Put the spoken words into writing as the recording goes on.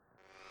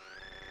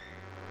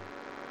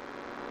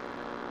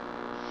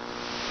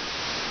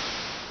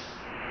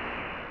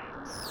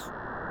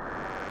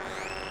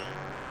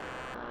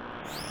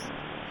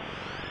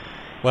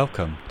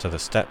Welcome to the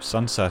STEPS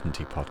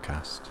Uncertainty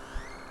podcast,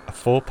 a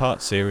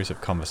 4-part series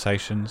of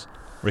conversations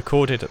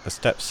recorded at the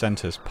STEPS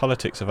Centre's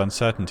Politics of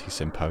Uncertainty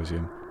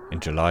Symposium in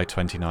July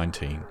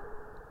 2019.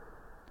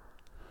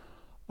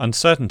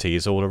 Uncertainty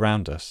is all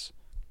around us,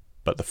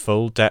 but the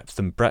full depth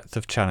and breadth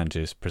of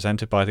challenges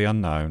presented by the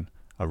unknown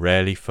are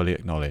rarely fully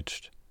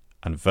acknowledged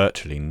and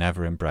virtually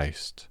never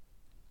embraced.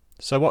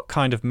 So what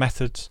kind of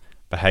methods,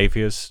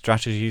 behaviours,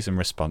 strategies and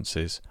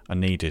responses are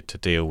needed to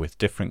deal with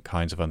different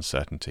kinds of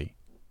uncertainty?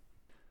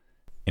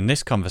 In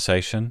this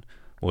conversation,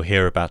 we'll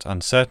hear about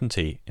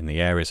uncertainty in the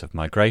areas of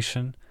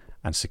migration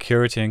and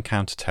security and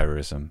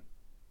counter-terrorism.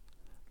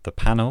 The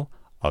panel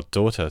are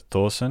Dorthe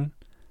Thorsen,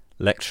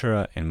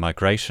 lecturer in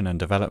migration and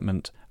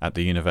development at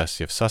the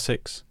University of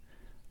Sussex,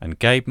 and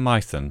Gabe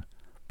Mython,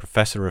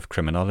 professor of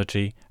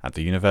criminology at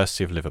the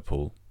University of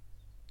Liverpool.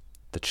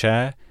 The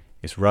chair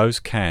is Rose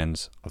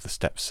Cairns of the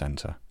STEPS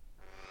Centre.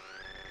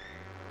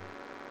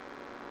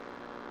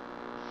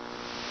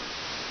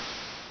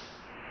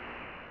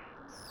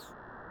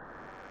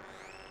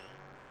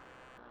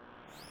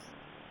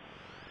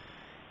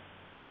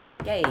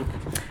 Gabe,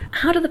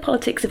 how do the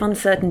politics of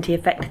uncertainty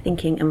affect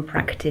thinking and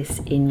practice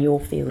in your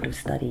field of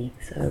study,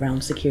 so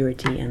around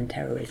security and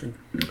terrorism?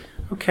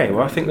 Okay,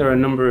 well, I think there are a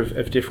number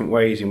of different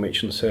ways in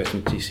which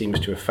uncertainty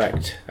seems to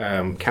affect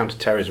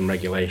counter-terrorism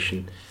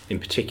regulation in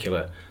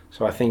particular.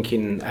 So I think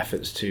in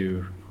efforts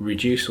to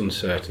reduce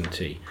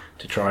uncertainty,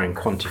 to try and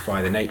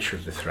quantify the nature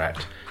of the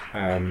threat,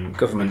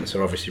 governments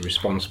are obviously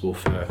responsible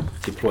for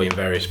deploying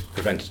various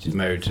preventative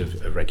modes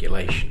of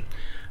regulation.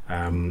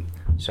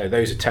 So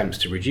those attempts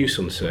to reduce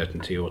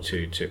uncertainty or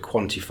to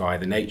quantify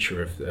the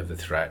nature of the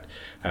threat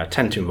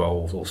tend to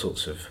involve all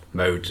sorts of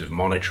modes of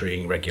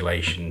monitoring,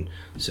 regulation,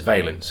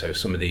 surveillance. So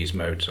some of these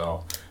modes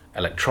are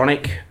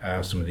electronic,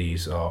 some of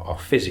these are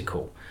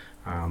physical.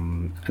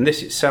 And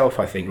this itself,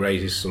 I think,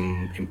 raises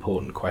some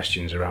important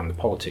questions around the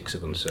politics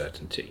of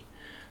uncertainty.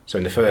 So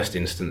in the first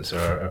instance, there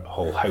are a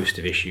whole host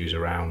of issues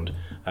around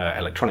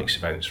electronic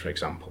surveillance, for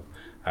example.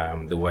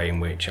 The way in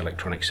which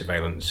electronic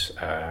surveillance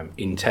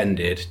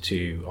intended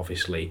to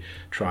obviously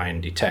try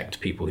and detect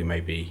people who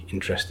may be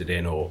interested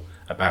in or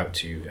about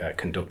to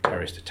conduct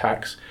terrorist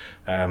attacks,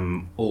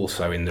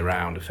 also in the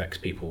round affects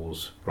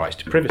people's rights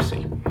to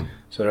privacy.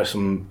 So there are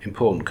some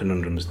important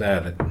conundrums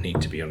there that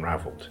need to be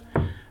unravelled.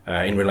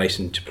 In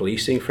relation to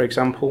policing, for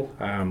example,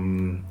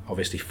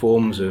 obviously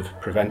forms of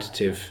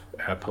preventative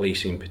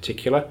policing in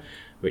particular,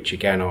 which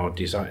again are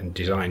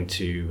designed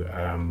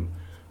to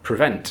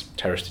prevent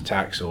terrorist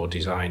attacks or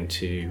designed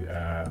to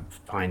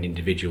find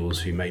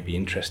individuals who may be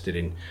interested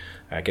in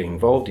getting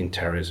involved in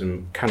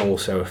terrorism, can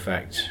also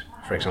affect,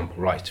 for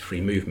example, rights to free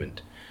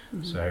movement.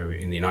 Mm-hmm. So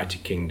in the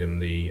United Kingdom,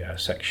 the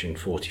Section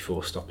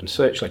 44 stop and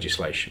search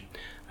legislation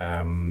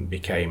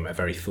became a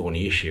very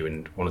thorny issue,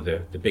 and one of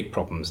the big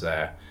problems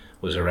there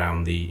was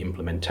around the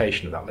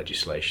implementation of that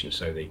legislation,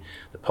 so the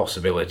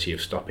possibility of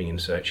stopping and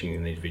searching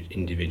an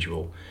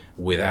individual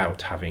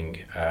without having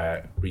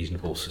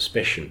reasonable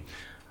suspicion.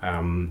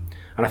 And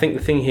I think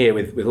the thing here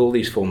with all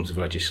these forms of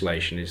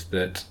legislation is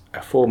that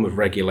a form of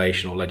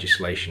regulation or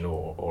legislation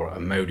or a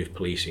mode of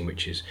policing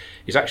which is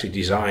actually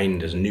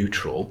designed as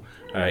neutral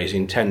is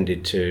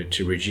intended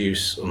to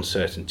reduce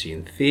uncertainty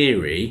in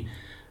theory.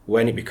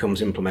 When it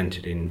becomes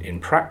implemented in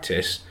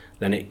practice,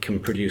 then it can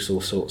produce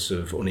all sorts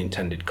of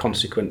unintended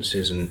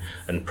consequences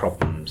and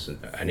problems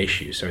and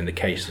issues. So in the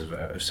case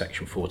of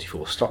Section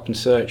 44 stop and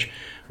search,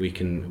 we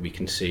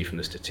can see from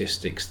the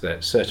statistics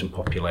that certain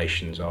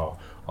populations are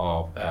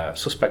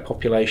suspect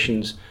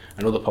populations,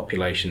 and other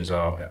populations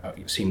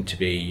seem to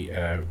be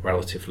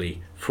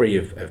relatively free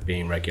of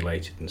being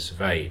regulated and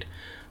surveyed.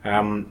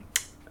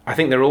 I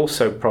think there are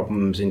also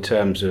problems in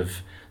terms of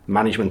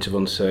management of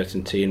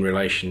uncertainty in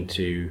relation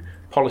to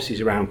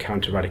policies around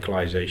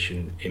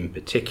counter-radicalisation in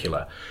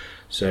particular.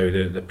 So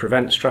the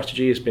PREVENT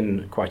strategy has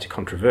been quite a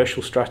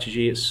controversial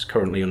strategy. It's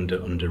currently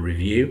under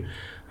review.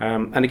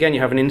 And again,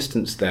 you have an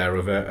instance there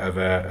of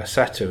a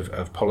set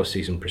of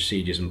policies and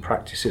procedures and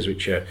practices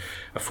which are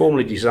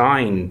formally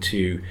designed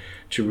to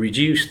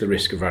reduce the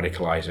risk of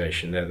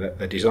radicalisation.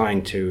 They're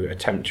designed to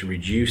attempt to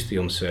reduce the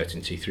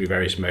uncertainty through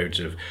various modes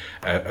of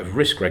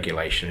risk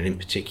regulation, and in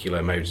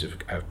particular modes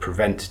of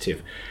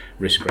preventative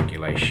risk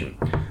regulation.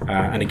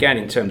 And again,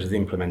 in terms of the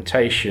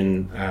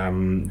implementation,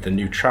 the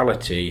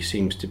neutrality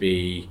seems to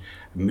be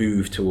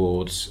moved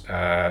towards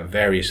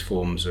various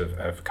forms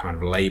of kind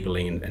of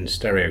labelling and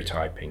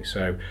stereotyping.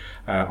 So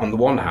on the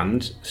one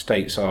hand,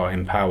 states are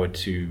empowered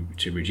to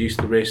reduce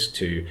the risk,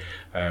 to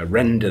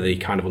render the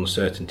kind of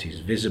uncertainties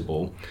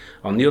visible.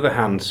 On the other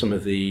hand, some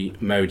of the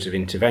modes of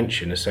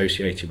intervention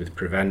associated with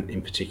PREVENT,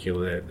 in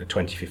particular the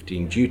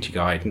 2015 duty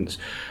guidance,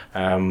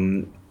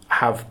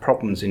 have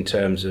problems in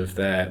terms of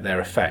their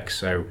effects.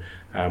 So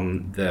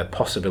the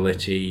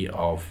possibility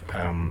of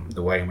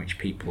the way in which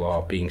people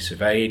are being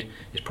surveyed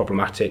is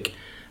problematic.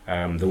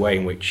 The way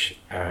in which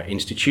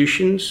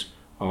institutions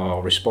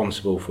are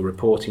responsible for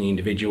reporting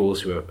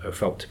individuals who are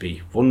felt to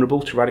be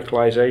vulnerable to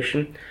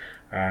radicalisation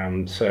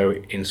So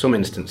in some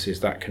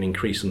instances that can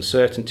increase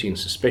uncertainty and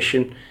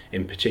suspicion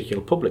in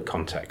particular public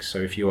contexts. So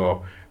if you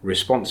are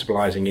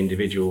responsibilising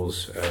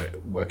individuals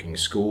working in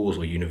schools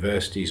or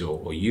universities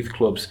or youth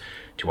clubs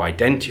to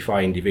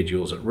identify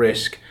individuals at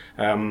risk,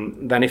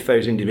 then if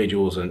those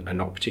individuals are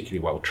not particularly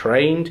well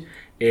trained,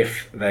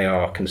 if they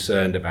are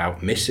concerned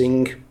about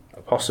missing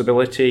a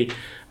possibility,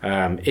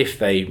 if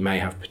they may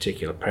have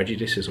particular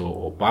prejudices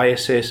or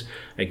biases,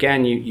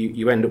 again,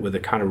 you end up with a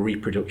kind of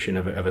reproduction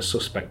of a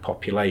suspect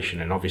population.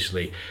 And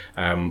obviously,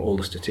 all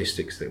the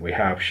statistics that we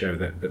have show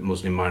that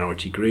Muslim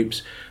minority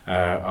groups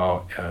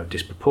are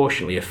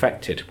disproportionately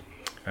affected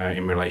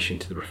in relation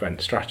to the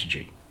PREVENT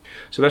strategy.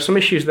 So there's some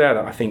issues there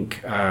that I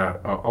think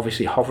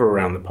obviously hover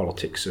around the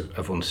politics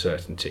of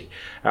uncertainty.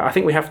 I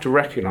think we have to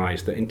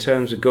recognise that in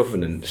terms of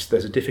governance,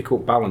 there's a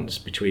difficult balance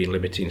between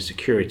liberty and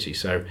security.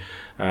 So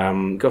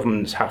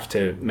governments have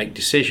to make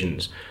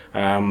decisions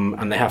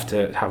and they have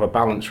to have a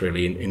balance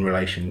really in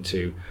relation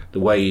to the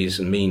ways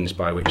and means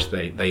by which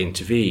they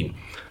intervene.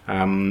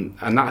 And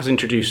that has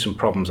introduced some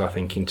problems, I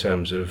think, in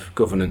terms of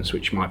governance,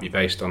 which might be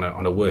based on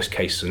a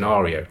worst-case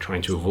scenario,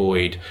 trying to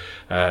avoid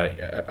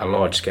a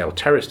large-scale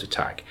terrorist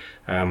attack.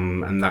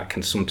 And that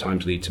can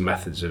sometimes lead to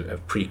methods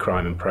of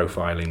pre-crime and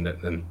profiling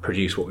that then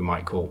produce what we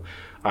might call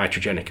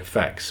iatrogenic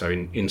effects. So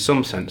in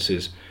some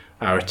senses,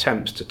 our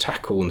attempts to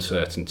tackle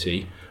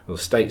uncertainty, or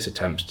the state's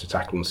attempts to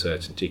tackle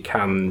uncertainty,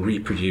 can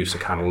reproduce a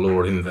kind of law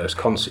of inverse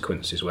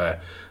consequences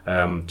where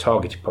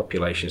targeted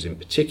populations in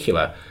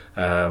particular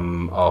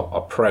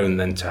are prone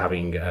then to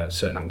having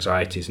certain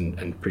anxieties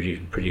and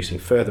producing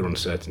further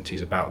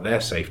uncertainties about their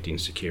safety and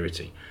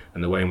security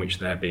and the way in which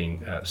they're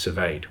being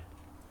surveyed.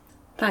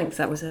 Thanks,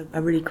 that was a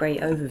really great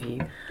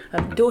overview.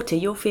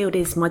 Dorte, your field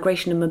is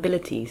migration and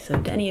mobility, so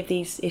do any of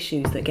these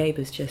issues that Gabe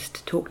has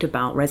just talked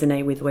about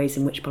resonate with ways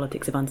in which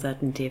politics of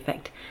uncertainty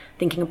affect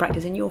thinking and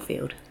practice in your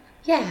field?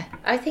 Yeah,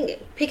 I think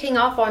picking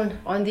up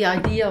on the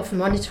idea of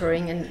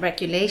monitoring and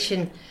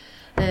regulation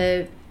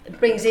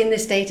brings in the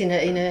state in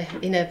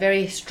a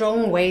very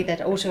strong way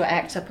that also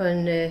acts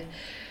upon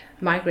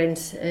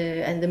migrants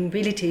and the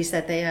mobilities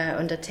that they are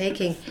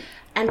undertaking.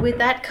 And with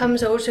that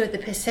comes also the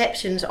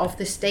perceptions of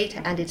the state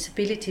and its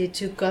ability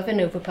to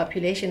govern over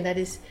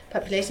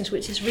populations,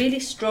 which is really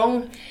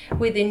strong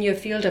within your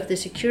field of the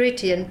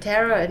security and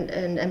terror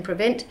and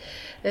prevent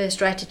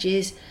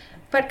strategies,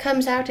 but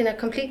comes out in a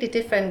completely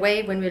different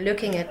way when we're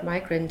looking at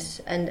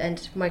migrants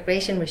and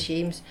migration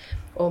regimes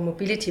or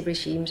mobility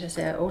regimes, as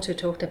I also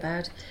talked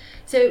about.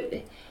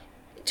 So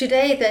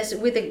today, there's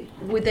with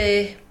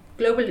the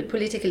global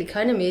political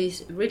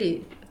economies,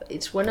 really,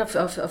 it's one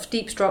of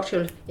deep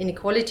structural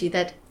inequality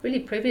that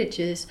really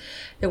privileges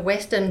the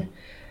Western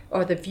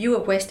or the view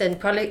of Western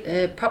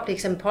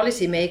publics and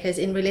policymakers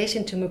in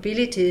relation to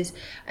mobilities,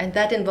 and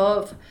that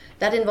involves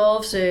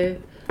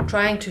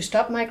trying to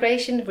stop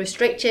migration,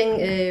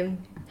 restricting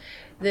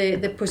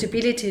the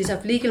possibilities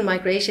of legal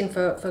migration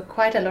for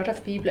quite a lot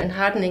of people, and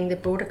hardening the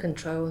border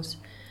controls.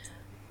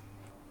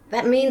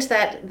 That means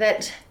that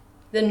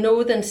the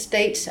northern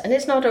states, and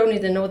it's not only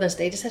the northern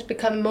states, it has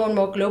become more and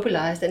more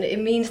globalized, and it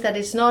means that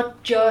it's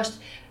not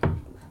just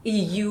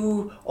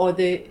EU or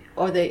the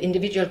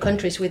individual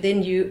countries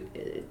within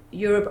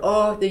Europe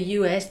or the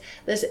US.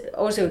 There's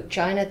also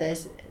China,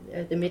 there's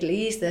the Middle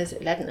East, there's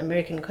Latin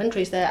American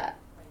countries. There are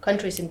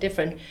countries in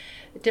different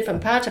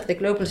parts of the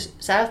global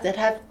south that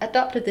have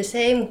adopted the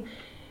same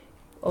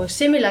or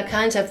similar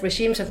kinds of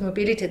regimes of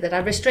mobility that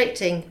are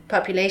restricting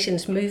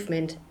populations'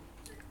 movement.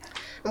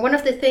 And one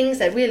of the things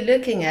that we're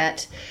looking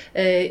at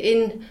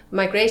in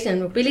migration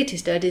and mobility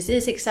studies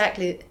is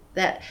exactly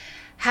that.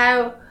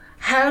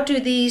 How do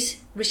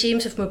these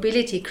regimes of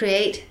mobility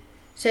create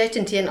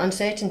certainty and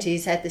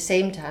uncertainties at the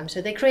same time?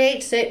 So they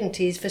create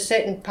certainties for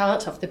certain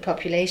parts of the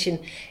population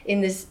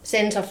in the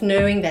sense of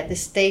knowing that the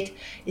state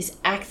is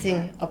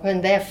acting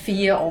upon their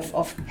fear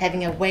of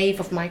having a wave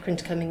of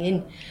migrants coming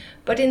in.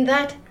 But in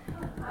that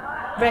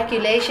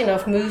regulation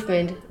of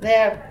movement, they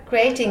are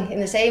creating in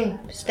the same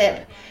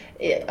step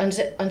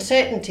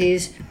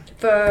uncertainties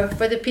for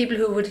the people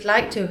who would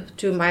like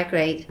to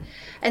migrate.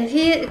 And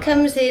here it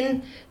comes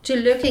in to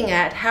looking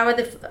at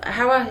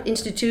how are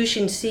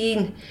institutions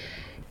seen.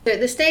 So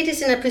the state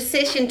is in a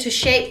position to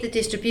shape the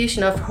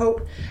distribution of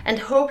hope, and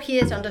hope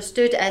here is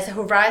understood as a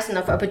horizon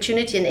of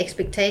opportunity and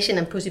expectation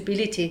and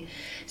possibility.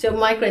 So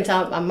migrants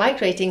are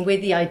migrating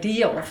with the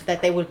idea of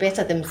that they will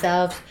better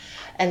themselves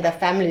and their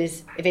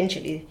families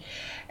eventually.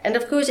 And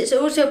of course, it's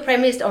also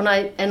premised on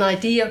an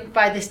idea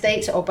by the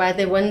states or by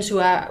the ones who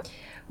are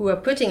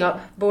putting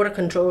up border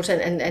controls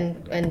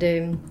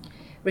and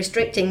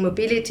restricting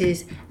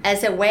mobilities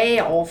as a way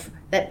of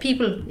that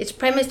people. It's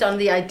premised on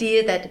the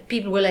idea that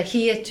people will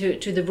adhere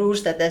to the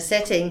rules that they're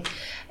setting.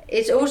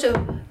 It's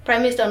also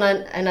premised on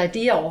an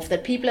idea of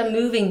that people are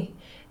moving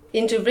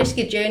into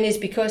risky journeys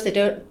because they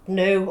don't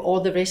know all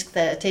the risks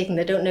they're taking.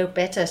 They don't know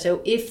better.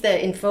 So if they're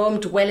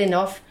informed well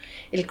enough,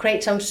 it'll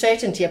create some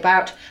certainty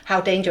about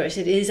how dangerous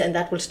it is, and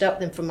that will stop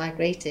them from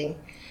migrating.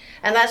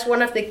 And that's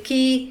one of the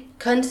key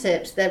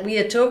concepts that we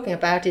are talking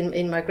about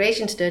in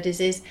migration studies,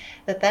 is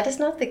that is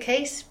not the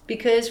case,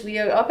 because we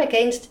are up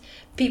against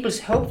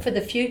people's hope for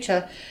the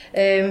future.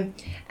 And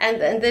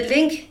the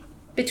link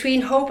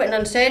between hope and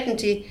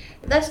uncertainty,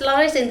 that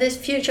lies in this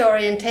future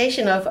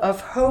orientation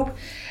of hope,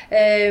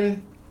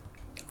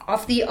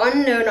 of the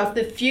unknown, of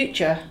the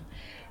future,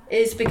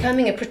 is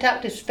becoming a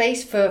productive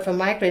space for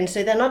migrants.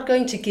 So they're not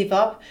going to give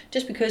up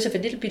just because of a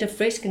little bit of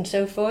risk and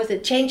so forth.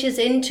 It changes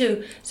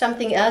into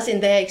something else in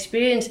their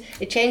experience.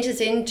 It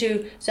changes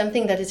into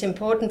something that is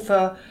important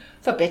for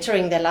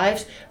bettering their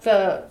lives,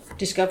 for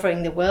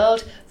discovering the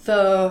world,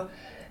 for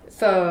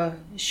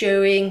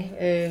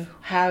showing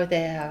how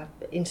they are,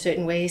 in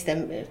certain ways,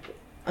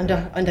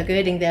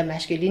 undergirding their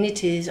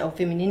masculinities or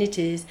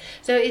femininities.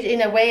 So it,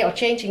 in a way, or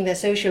changing their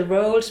social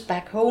roles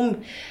back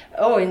home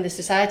or in the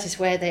societies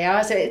where they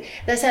are. So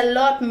there's a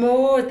lot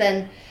more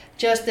than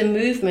just the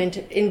movement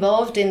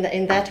involved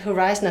in that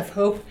horizon of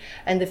hope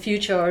and the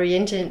future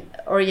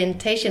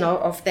orientation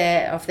of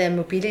their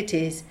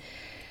mobilities.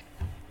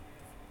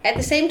 At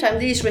the same time,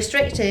 these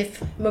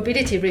restrictive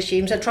mobility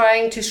regimes are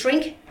trying to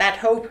shrink that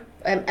hope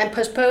and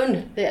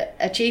postpone the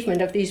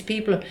achievement of these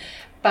people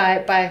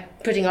by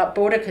putting up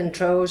border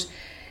controls.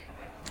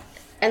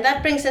 And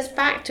that brings us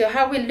back to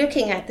how we're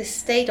looking at the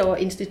state or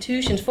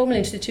institutions, formal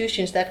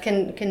institutions that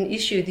can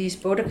issue these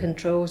border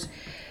controls.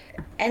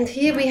 And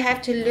here we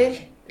have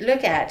to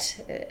look at,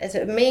 as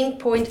a main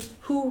point,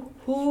 who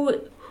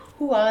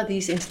are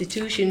these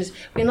institutions?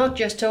 We're not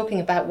just talking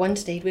about one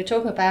state, we're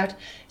talking about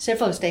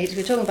several states.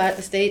 We're talking about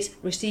the states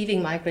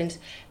receiving migrants,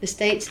 the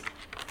states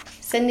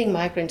sending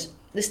migrants,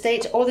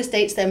 all the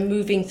states they're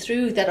moving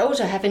through, that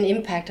also have an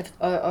impact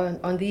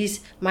on these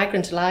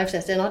migrants' lives,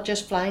 as they're not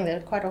just flying, they're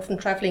quite often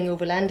traveling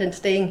over land and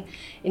staying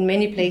in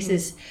many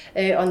places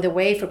on the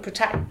way for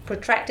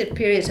protracted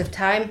periods of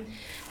time.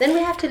 Then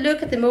we have to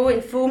look at the more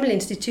informal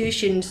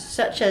institutions,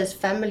 such as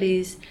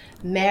families,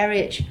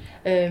 marriage,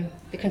 the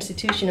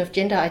constitution of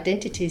gender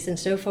identities and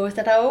so forth,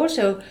 that are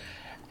also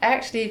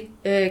actually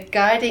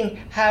guiding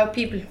how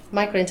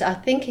migrants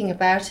are thinking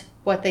about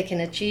what they can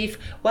achieve,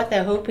 what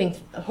they're hoping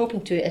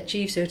to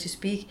achieve, so to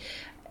speak.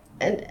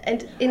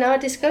 And in our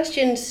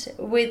discussions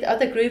with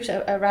other groups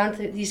around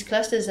these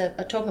clusters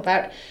are talking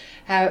about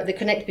how the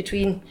connect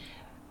between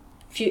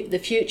the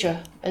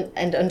future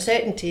and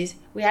uncertainties.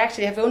 We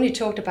actually have only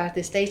talked about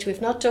the state.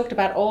 We've not talked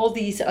about all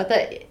these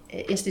other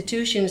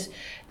institutions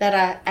that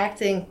are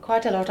acting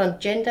quite a lot on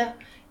gender,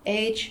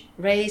 age,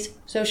 race,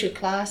 social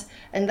class,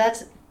 and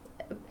that's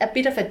a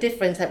bit of a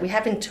difference, that we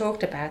haven't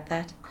talked about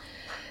that.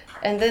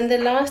 And then the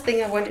last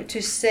thing I wanted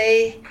to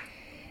say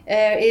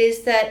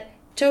is that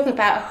talking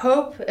about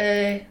hope,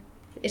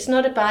 it's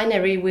not a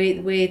binary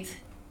with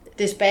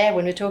despair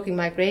when we're talking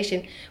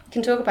migration. We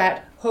can talk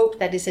about hope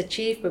that is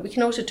achieved, but we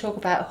can also talk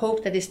about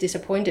hope that is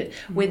disappointed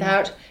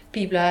without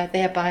people are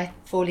thereby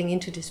falling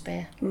into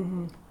despair.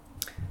 Mm-hmm.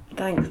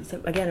 Thanks.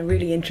 So again, a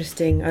really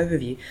interesting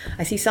overview.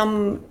 I see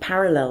some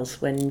parallels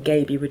when,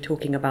 Gabe, you were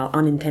talking about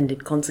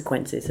unintended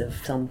consequences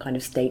of some kind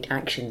of state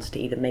actions to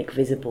either make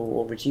visible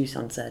or reduce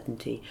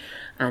uncertainty.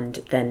 And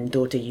then,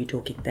 Dorte, you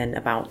talking then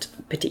about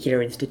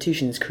particular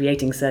institutions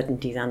creating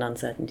certainties and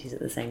uncertainties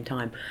at the same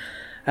time.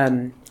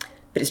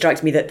 But it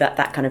strikes me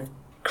that kind of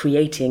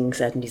creating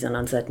certainties and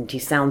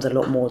uncertainties sounds a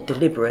lot more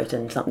deliberate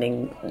and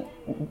something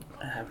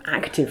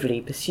actively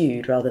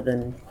pursued rather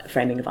than a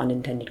framing of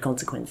unintended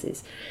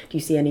consequences. Do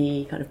you see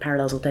any kind of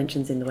parallels or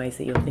tensions in the ways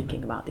that you're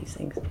thinking about these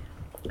things,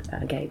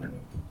 Gabe?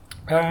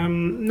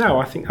 No,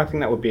 I think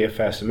that would be a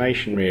fair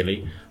summation,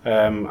 really.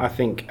 I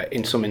think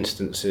in some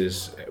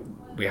instances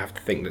we have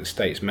to think that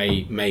states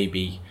may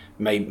be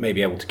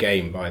able to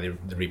gain by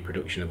the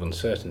reproduction of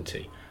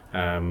uncertainty.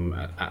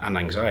 And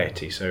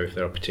anxiety. So if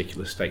there are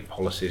particular state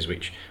policies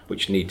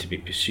which need to be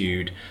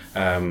pursued,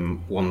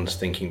 one's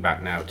thinking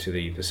back now to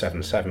the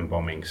 7/7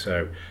 bombing.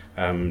 So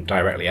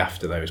directly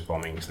after those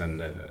bombings, then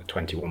the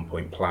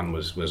 21-point plan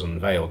was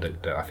unveiled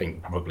that I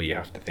think probably you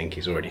have to think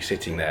is already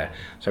sitting there.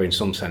 So in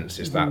some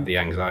senses that the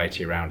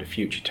anxiety around a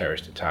future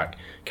terrorist attack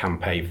can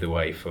pave the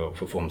way for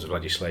forms of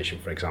legislation,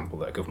 for example,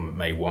 that a government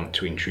may want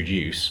to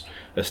introduce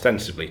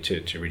ostensibly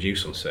to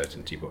reduce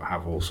uncertainty, but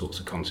have all sorts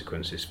of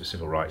consequences for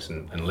civil rights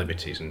and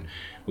liberties. And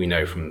we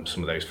know from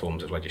some of those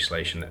forms of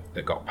legislation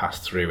that got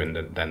passed through, and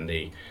then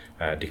the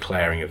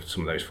declaring of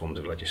some of those forms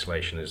of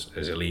legislation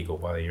as illegal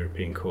by the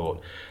European Court,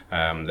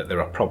 that there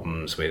are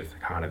problems with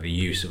kind of the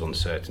use of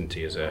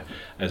uncertainty as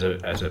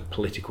a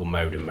political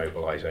mode of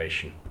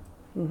mobilisation.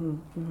 Mm-hmm,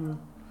 mm-hmm.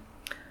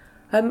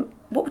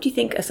 What would you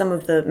think are some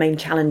of the main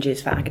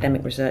challenges for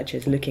academic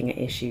researchers looking at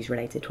issues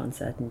related to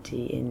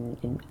uncertainty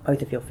in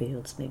both of your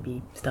fields?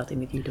 Maybe starting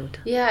with you, Dorte.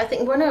 Yeah, I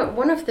think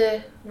one of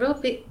the real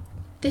big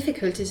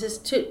difficulties is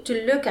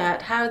to look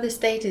at how the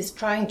state is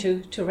trying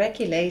to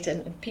regulate,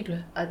 and people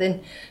are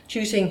then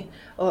choosing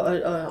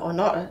or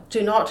not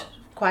to not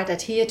quite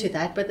adhere to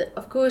that. But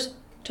of course,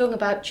 talking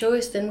about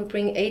choice, then we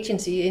bring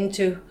agency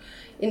into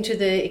into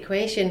the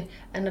equation.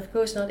 And of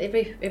course, not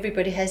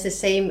everybody has the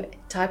same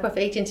type of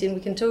agency. And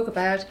we can talk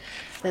about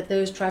that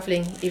those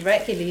traveling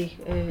irregularly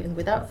and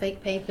without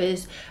fake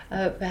papers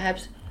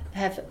perhaps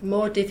have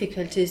more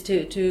difficulties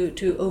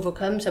to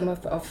overcome some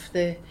of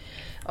the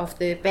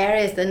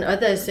barriers than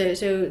others.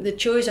 So the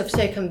choice of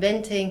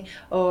circumventing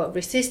or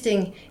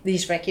resisting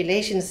these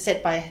regulations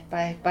set by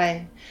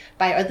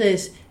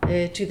others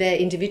to their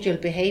individual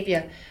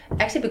behavior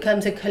actually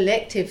becomes a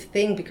collective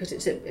thing, because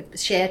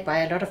it's shared by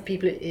a lot of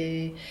people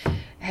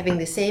having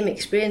the same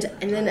experience,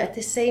 and then at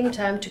the same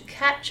time to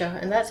capture,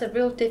 and that's a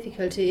real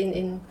difficulty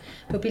in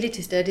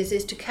mobility studies,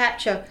 is to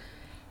capture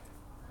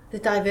the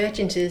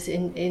divergences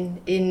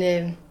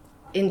in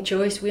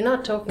choice. We're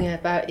not talking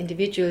about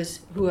individuals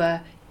who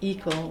are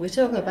equal. We're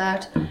talking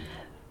about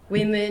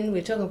women,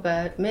 we're talking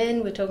about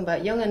men, we're talking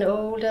about young and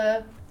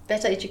older,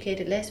 better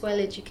educated, less well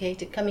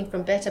educated, coming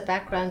from better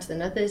backgrounds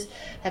than others,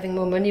 having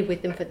more money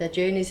with them for their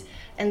journeys,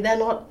 and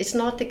it's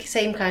not the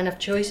same kind of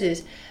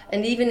choices.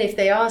 And even if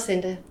they are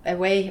sent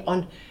away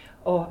on,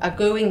 or are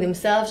going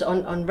themselves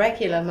on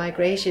regular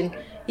migration,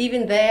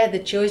 even there the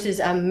choices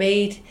are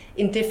made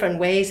in different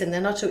ways, and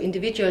they're not so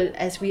individual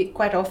as we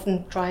quite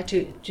often try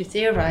to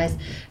theorize.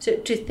 So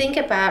to think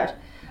about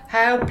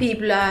how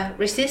people are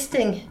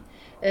resisting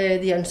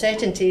the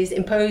uncertainties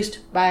imposed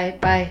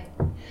by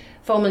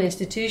formal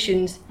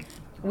institutions,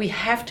 we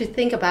have to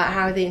think about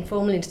how the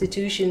informal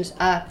institutions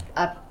are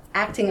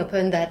acting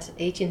upon that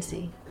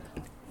agency.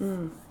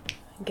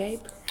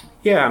 Gabe?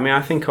 Yeah, I mean,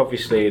 I think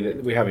obviously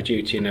that we have a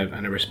duty and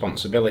a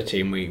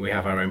responsibility, and we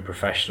have our own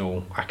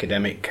professional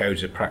academic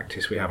codes of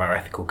practice, we have our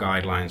ethical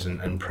guidelines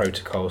and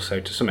protocols, so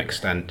to some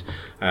extent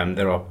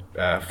there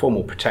are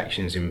formal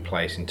protections in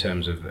place in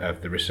terms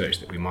of the research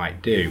that we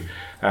might do.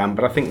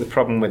 But I think the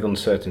problem with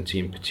uncertainty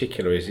in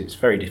particular is it's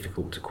very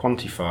difficult to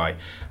quantify.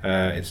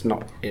 It's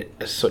not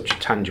as such a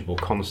tangible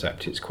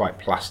concept, it's quite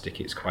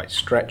plastic, it's quite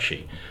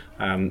stretchy.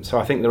 So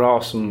I think there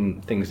are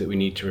some things that we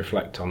need to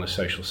reflect on as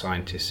social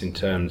scientists in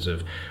terms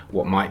of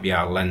what might be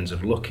our lens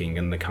of looking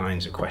and the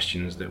kinds of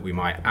questions that we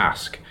might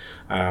ask.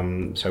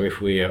 So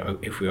if we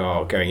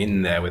are going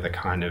in there with a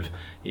kind of,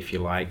 if you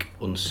like,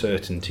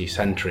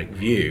 uncertainty-centric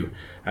view,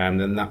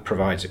 then that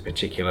provides a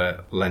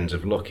particular lens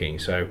of looking.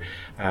 So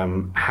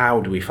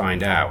how do we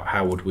find out?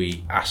 How would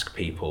we ask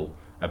people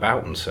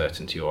about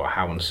uncertainty, or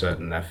how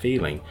uncertain they're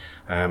feeling?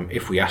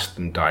 If we ask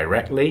them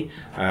directly,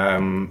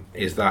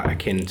 is that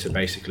akin to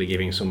basically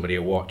giving somebody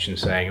a watch and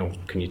saying, oh,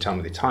 can you tell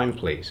me the time,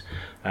 please?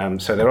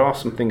 So there are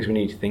some things we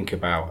need to think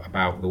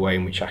about the way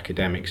in which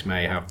academics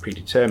may have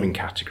predetermined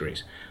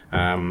categories.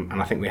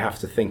 And I think we have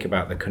to think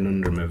about the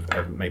conundrum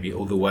of maybe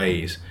other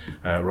ways,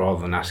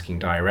 rather than asking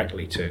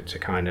directly, to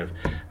kind of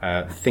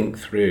think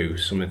through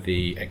some of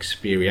the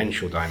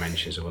experiential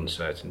dimensions of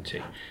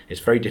uncertainty. It's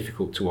very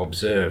difficult to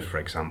observe, for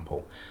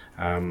example.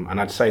 And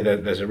I'd say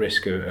that there's a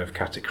risk of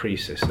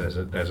catachresis.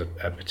 There's a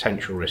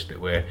potential risk that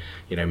we're,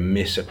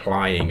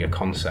 misapplying a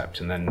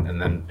concept and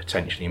then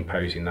potentially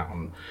imposing that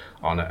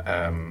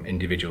on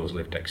individuals'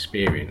 lived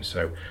experience.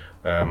 So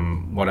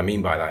what I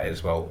mean by that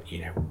is, well,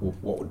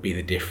 what would be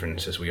the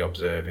difference as we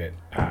observe it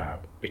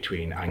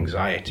between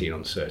anxiety and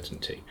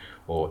uncertainty,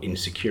 or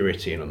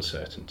insecurity and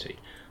uncertainty?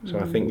 So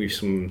I think we've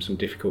some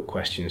difficult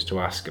questions to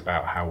ask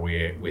about how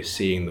we're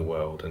seeing the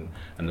world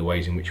and the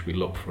ways in which we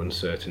look for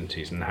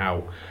uncertainties, and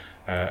how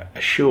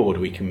assured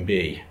we can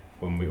be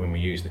when we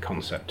use the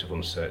concept of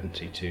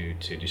uncertainty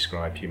to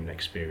describe human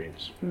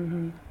experience.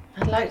 Mm-hmm.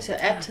 I'd like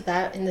to add to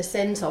that in the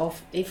sense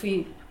of, if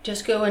we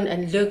just go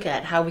and look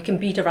at how we can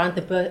beat around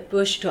the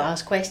bush to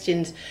ask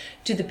questions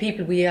to the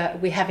people we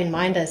have in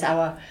mind as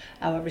our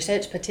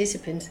research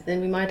participants,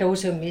 then we might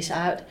also miss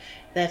out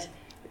that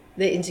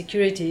the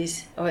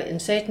insecurities or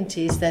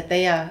uncertainties that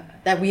we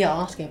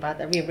are asking about,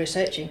 that we are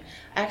researching,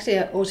 actually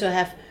also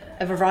have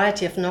a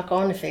variety of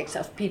knock-on effects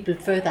of people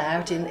further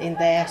out in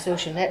their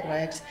social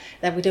networks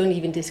that we don't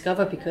even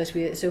discover, because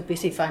we're so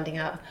busy finding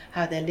out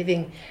how they're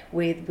living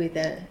with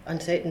the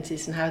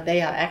uncertainties and how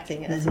they are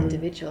acting as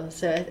individuals.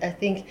 So I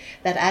think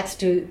that adds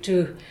to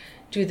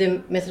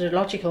the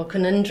methodological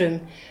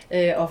conundrum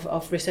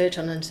of research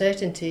on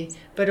uncertainty,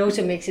 but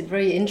also makes it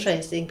very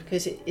interesting,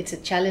 because it's a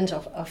challenge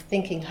of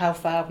thinking how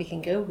far we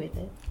can go with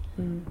it.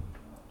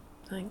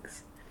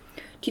 Thanks.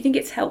 Do you think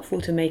it's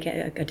helpful to make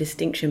a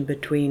distinction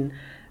between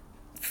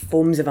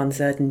forms of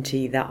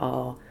uncertainty that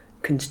are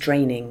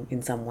constraining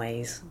in some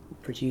ways,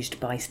 produced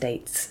by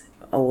states,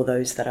 or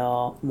those that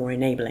are more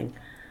enabling?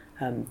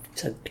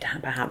 So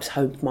perhaps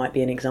hope might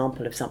be an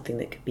example of something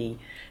that could be,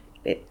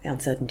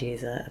 uncertainty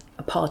is a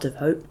part of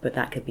hope, but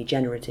that could be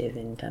generative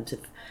in terms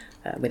of,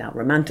 without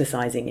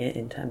romanticizing it,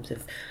 in terms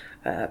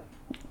of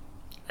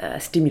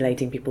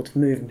stimulating people to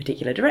move in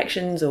particular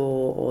directions,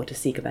 or to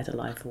seek a better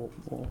life,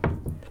 or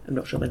I'm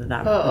not sure whether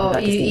that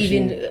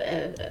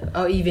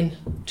or even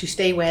to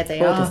stay where they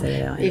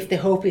are. If the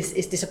hope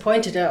is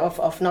disappointed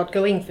of not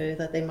going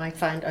further, they might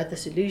find other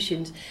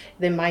solutions.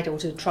 They might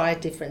also try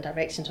different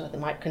directions, or they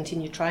might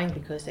continue trying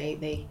because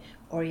they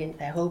orient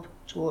their hope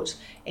towards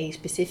a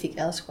specific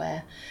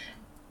elsewhere.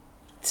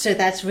 So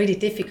that's really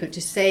difficult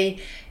to say.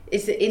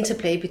 is the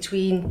interplay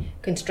between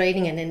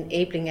constraining and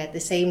enabling at the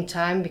same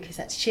time, because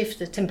that shift,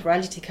 the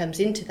temporality comes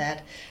into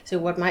that. So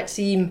what might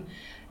seem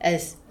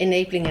as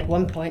enabling at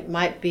one point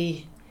might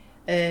be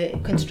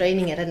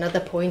constraining at another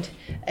point,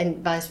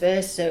 and vice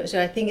versa.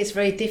 So I think it's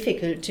very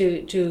difficult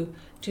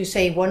to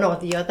say one or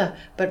the other,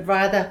 but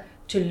rather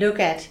to look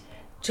at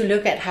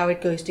how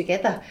it goes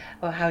together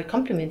or how it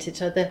complements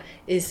each other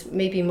is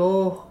maybe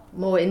more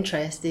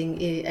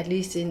interesting, at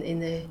least in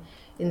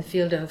the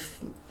field of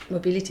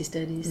mobility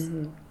studies.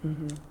 Mm-hmm.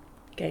 Mm-hmm.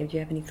 Gabe, do you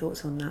have any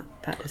thoughts on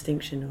that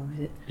distinction, or is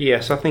it?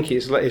 Yes, I think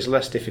it's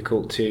less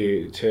difficult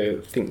to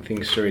think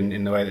things through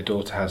in the way that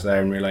Dorte has there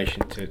in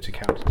relation to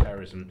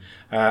counter-terrorism.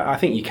 I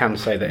think you can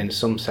say that in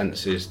some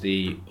senses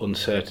the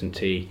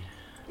uncertainty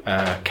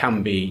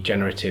can be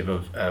generative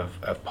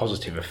of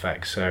positive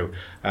effects. So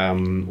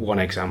one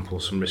example,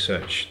 some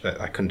research that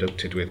I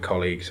conducted with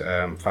colleagues,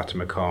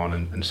 Fatima Khan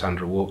and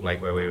Sandra Walklake,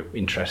 where we were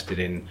interested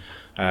in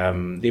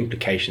the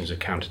implications of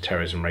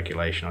counter-terrorism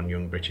regulation on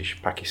young British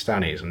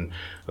Pakistanis, and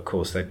of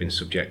course they've been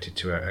subjected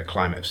to a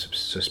climate of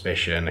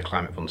suspicion, a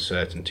climate of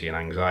uncertainty and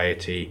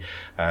anxiety,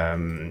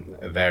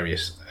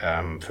 various,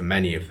 for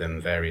many of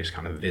them, various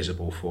kind of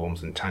visible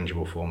forms and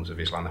tangible forms of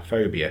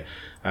Islamophobia.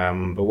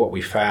 But what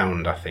we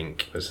found, I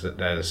think, was that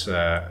there's,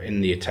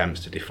 in the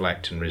attempts to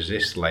deflect and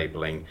resist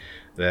labelling,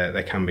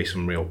 there can be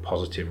some real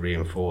positive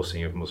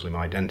reinforcing of Muslim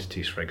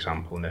identities, for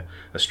example, and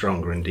a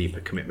stronger and deeper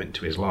commitment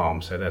to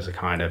Islam. So there's a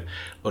kind of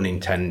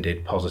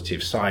unintended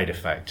positive side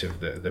effect of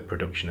the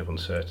production of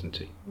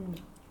uncertainty.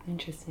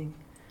 Interesting.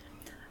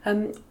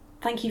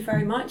 Thank you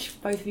very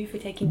much, both of you, for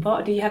taking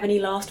part. Do you have any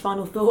last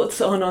final thoughts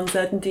on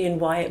uncertainty and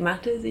why it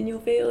matters in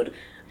your field?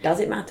 Does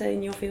it matter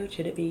in your field?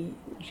 Should we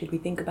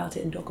think about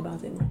it and talk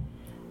about it more?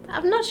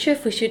 I'm not sure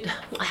if we should.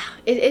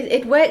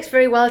 It works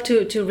very well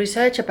to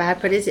research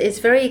about, but it's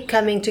very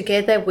coming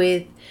together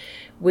with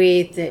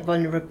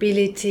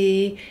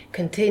vulnerability,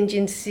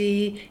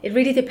 contingency. It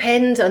really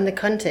depends on the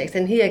context,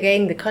 and here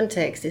again the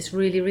context is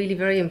really, really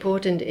very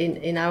important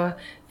in our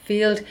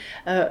field,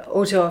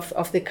 also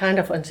of the kind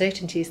of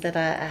uncertainties that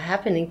are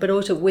happening, but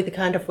also with the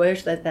kind of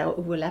words that they're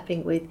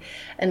overlapping with.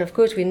 And of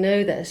course we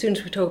know that as soon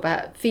as we talk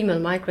about female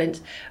migrants,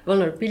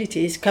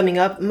 vulnerability is coming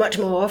up much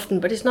more often,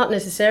 but it's not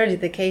necessarily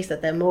the case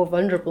that they're more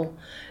vulnerable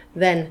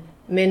than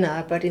men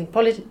are. But in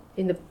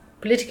the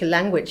political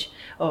language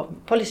or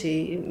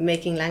policy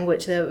making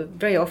language, they're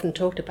very often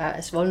talked about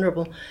as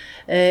vulnerable.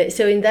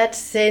 So in that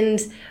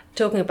sense,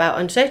 talking about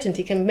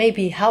uncertainty can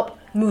maybe help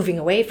moving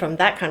away from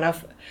that kind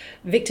of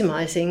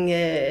victimizing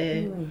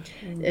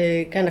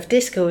kind of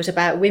discourse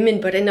about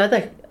women, but in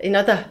other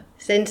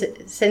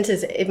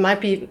senses it might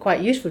be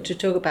quite useful to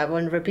talk about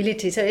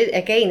vulnerability. So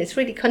it's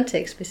really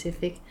context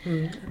specific.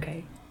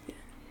 Okay.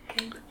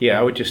 Yeah,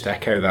 I would just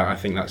echo that. I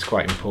think that's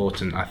quite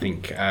important. I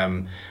think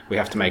we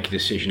have to make a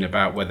decision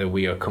about whether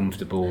we are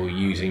comfortable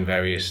using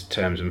various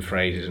terms and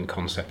phrases and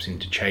concepts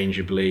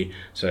interchangeably,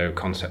 so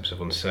concepts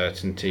of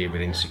uncertainty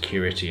with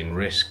insecurity and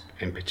risk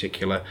in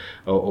particular,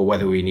 or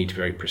whether we need to be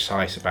very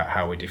precise about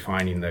how we're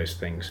defining those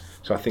things.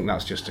 So I think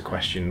that's just a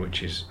question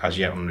which is as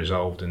yet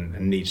unresolved and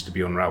needs to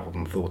be unravelled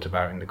and thought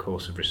about in the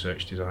course of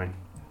research design.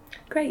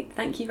 Great,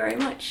 thank you very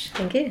much.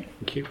 Thank you.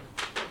 Thank you.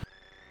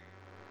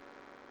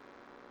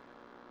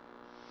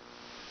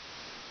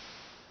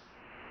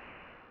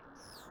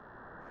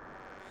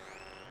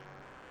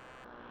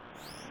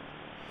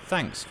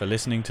 Thanks for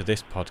listening to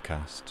this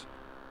podcast.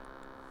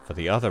 For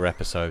the other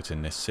episodes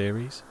in this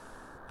series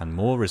and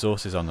more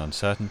resources on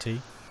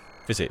uncertainty,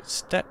 visit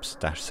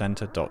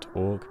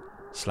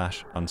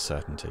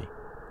steps-centre.org/uncertainty.